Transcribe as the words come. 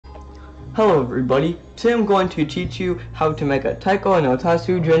Hello everybody, today I'm going to teach you how to make a Taiko no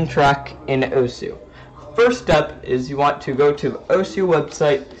Tatsujin track in Osu. First step is you want to go to the Osu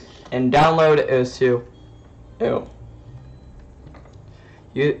website and download Osu.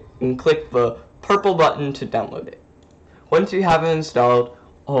 You can click the purple button to download it. Once you have it installed,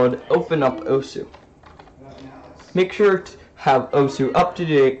 open up Osu. Make sure to have Osu up to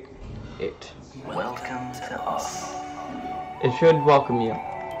date. Welcome to us. It should welcome you.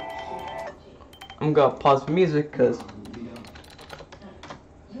 I'm gonna pause the music because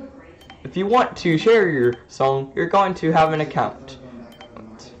if you want to share your song, you're going to have an account.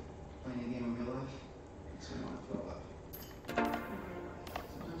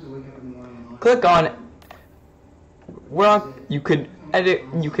 Click on it. You can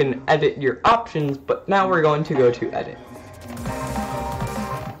edit your options, but now we're going to go to edit.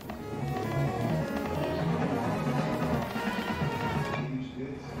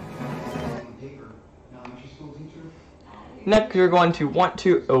 Next, you're going to want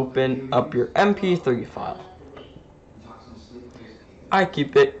to open up your MP3 file. I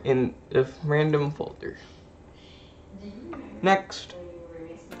keep it in a random folder. Next,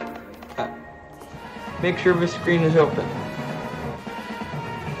 make sure the screen is open.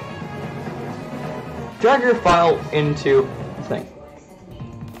 Drag your file into the thing.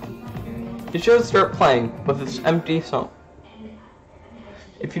 It should start playing with this empty song.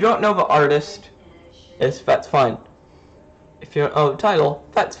 If you don't know the artist, that's fine. If you don't know the title,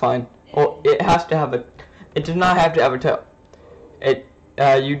 that's fine. Well, it does not have to have a title.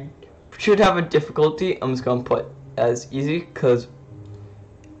 You should have a difficulty. I'm just gonna put as easy because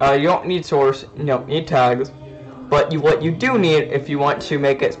you don't need source, you don't need tags, but what you do need if you want to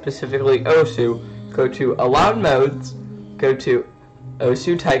make it specifically Osu, go to Allowed Modes, go to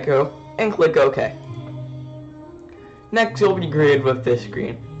Osu Taiko, and click OK. Next, you'll be greeted with this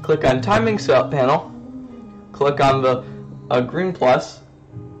screen. Click on Timing Setup panel, click on the green plus,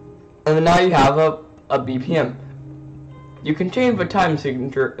 and then now you have a BPM. You can change the time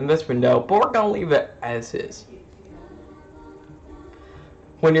signature in this window, but we're going to leave it as is.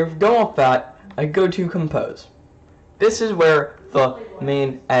 When you're done with that, I go to Compose. This is where the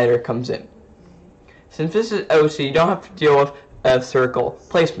main editor comes in. Since this is Osu, you don't have to deal with a circle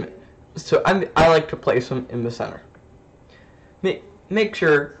placement. So I like to place them in the center. Make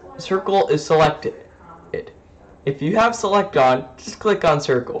sure circle is selected. If you have select on, just click on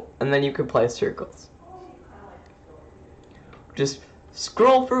circle, and then you can place circles. Just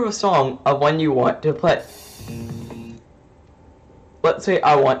scroll through a song of one you want to play. Let's say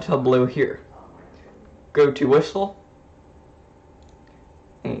I want a blue here. Go to whistle,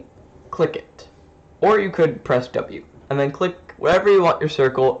 and click it. Or you could press W, and then click wherever you want your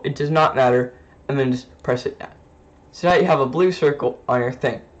circle, it does not matter, and then just press it down. So now you have a blue circle on your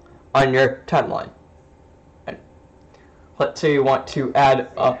thing, on your timeline. Let's say you want to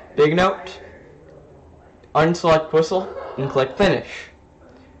add a big note, unselect whistle, and click finish.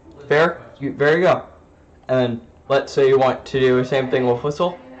 There you go. And then let's say you want to do the same thing with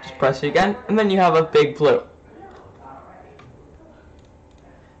whistle, just press it again, and then you have a big blue.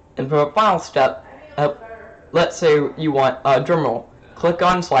 And for the final step, let's say you want a drum roll. Click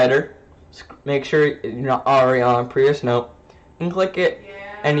on slider, make sure you're not already on a previous note, and click it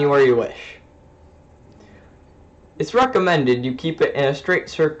anywhere you wish. It's recommended you keep it in a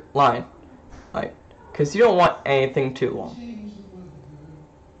straight line, because you don't want anything too long.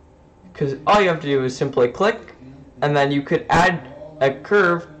 Because all you have to do is simply click, and then you could add a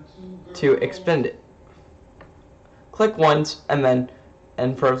curve to extend it. Click once, and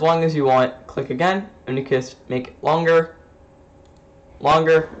for as long as you want, click again, and you can make it longer,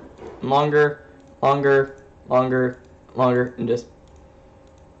 longer, longer, longer, longer, longer, and just.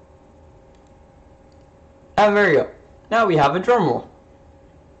 And there you go. Now we have a drum roll.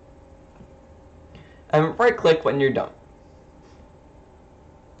 And right click when you're done.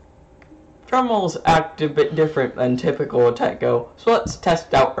 Drum rolls act a bit different than typical Taiko, so let's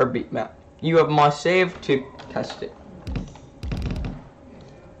test out our beat map. You must save to test it.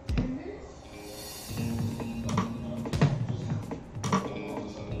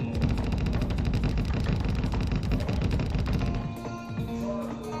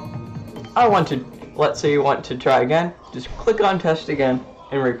 Let's say you want to try again, just click on test again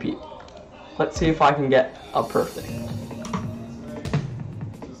and repeat. Let's see if I can get a perfect.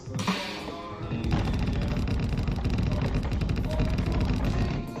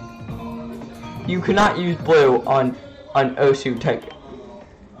 You cannot use blue on Osu Taiko.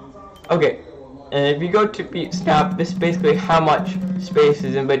 Okay, and if you go to beat snap, this is basically how much space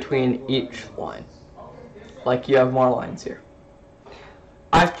is in between each line. Like you have more lines here.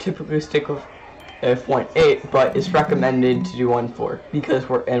 I typically stick with 0.8, but it's recommended to do 1/4 because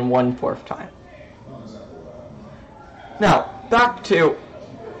we're in 1/4 time. Now back to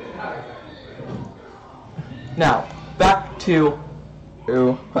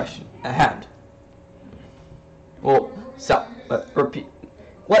question at hand. Well, so repeat.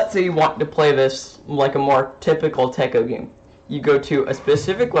 Let's say you want to play this like a more typical Taiko game. You go to a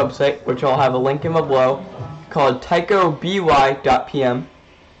specific website, which I'll have a link in below, called taikoby.pm.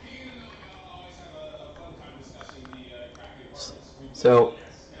 So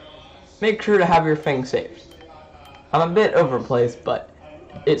make sure to have your thing saved. I'm a bit overplaced, but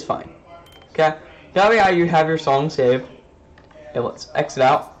it's fine. Okay? Now you have your song saved. Okay, let's exit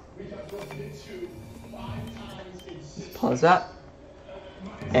out. Pause that.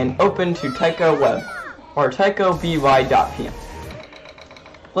 And open to Taiko Web, or taikoby.pm.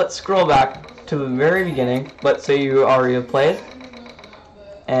 Let's scroll back to the very beginning. Let's say you already have played.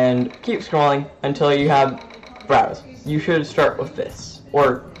 And keep scrolling until you have browse. You should start with this.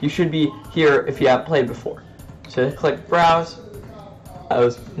 Or you should be here if you haven't played before. So click browse.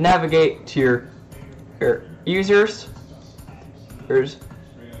 Navigate to your users.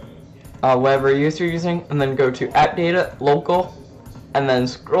 Whatever user you're using. And then go to app data, local. And then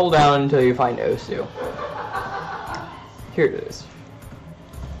scroll down until you find OSU. Here it is.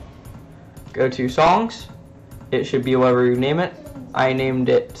 Go to songs. It should be whatever you name it. I named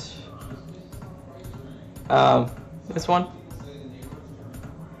it this one.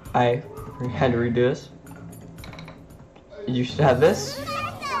 I had to redo this. You should have this.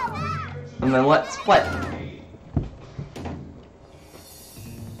 And then let's play.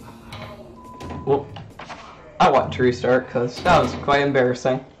 Well, I want to restart because that was quite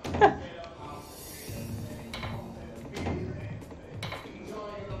embarrassing.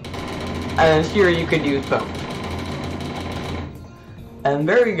 And here you could use both. And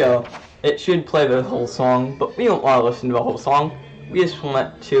there we go. It should play the whole song, but we don't want to listen to the whole song. We just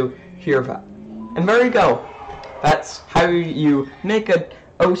want to hear that. And there we go. That's how you make a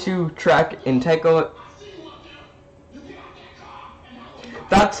OSU track in Taiko.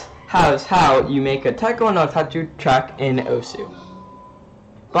 That's how you make a Taiko no Tatsu track in OSU.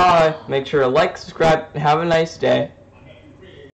 Bye. Make sure to like, subscribe, and have a nice day.